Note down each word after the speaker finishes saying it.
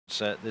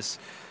This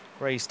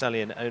grey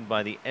stallion owned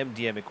by the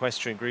MDM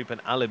Equestrian Group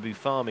and Alibu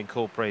Farm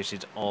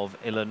Incorporated of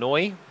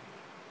Illinois.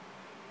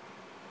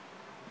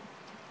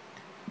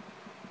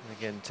 And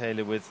again,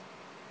 Taylor with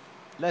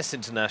less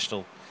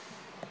international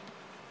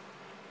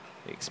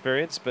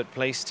experience, but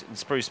placed in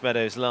Spruce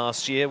Meadows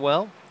last year.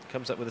 Well,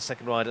 comes up with a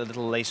second ride a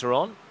little later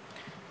on.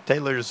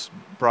 Taylor's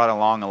brought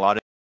along a lot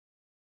of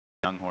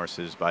young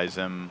horses, buys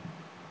them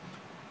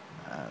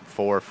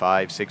 4,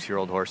 5,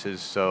 6-year-old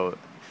horses, so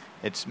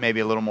it's maybe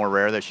a little more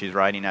rare that she's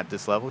riding at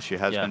this level. She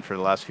has been for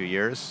the last few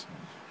years.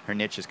 Her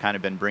niche has kind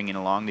of been bringing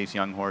along these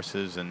young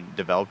horses and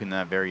developing them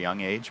at a very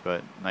young age,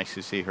 but nice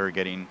to see her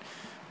getting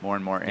more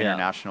and more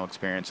international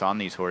experience on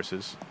these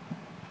horses.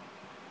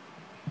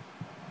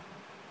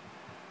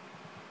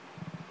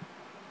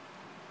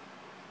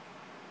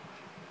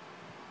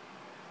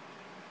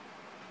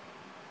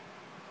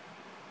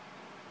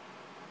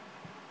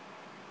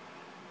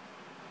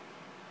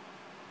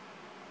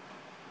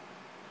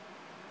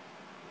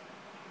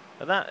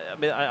 And that, I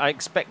mean, I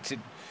expected.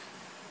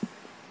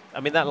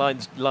 I mean, that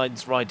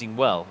line's riding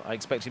well. I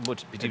expected more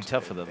to be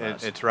tougher than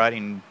that. It's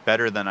riding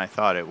better than I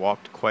thought. It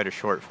walked quite a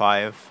short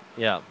 5.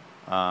 Yeah.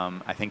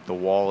 I think the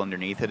wall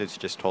underneath it is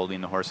just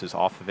holding the horses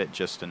off of it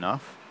just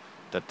enough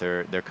that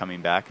they're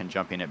coming back and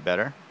jumping it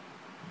better.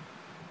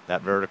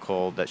 That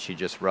vertical that she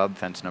just rubbed,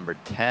 fence number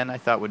 10, I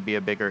thought would be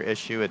a bigger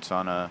issue. It's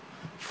on a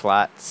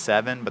flat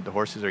 7, but the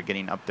horses are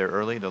getting up there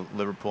early. The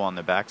Liverpool on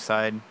the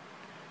backside.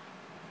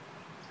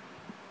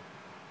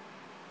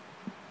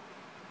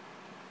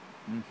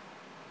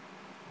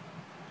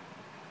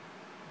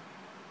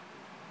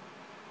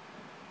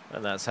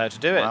 And that's how to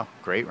do it. Wow,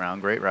 great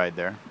round, great ride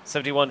there.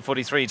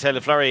 71.43,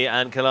 Taylor Flury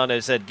and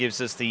Calano said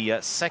gives us the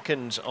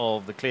second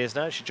of the clears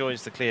now. She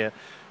joins the clear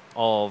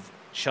of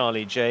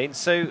Charlie Jane.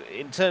 So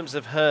in terms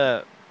of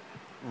her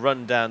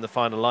run down the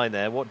final line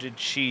there, what did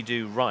she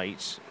do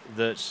right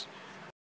that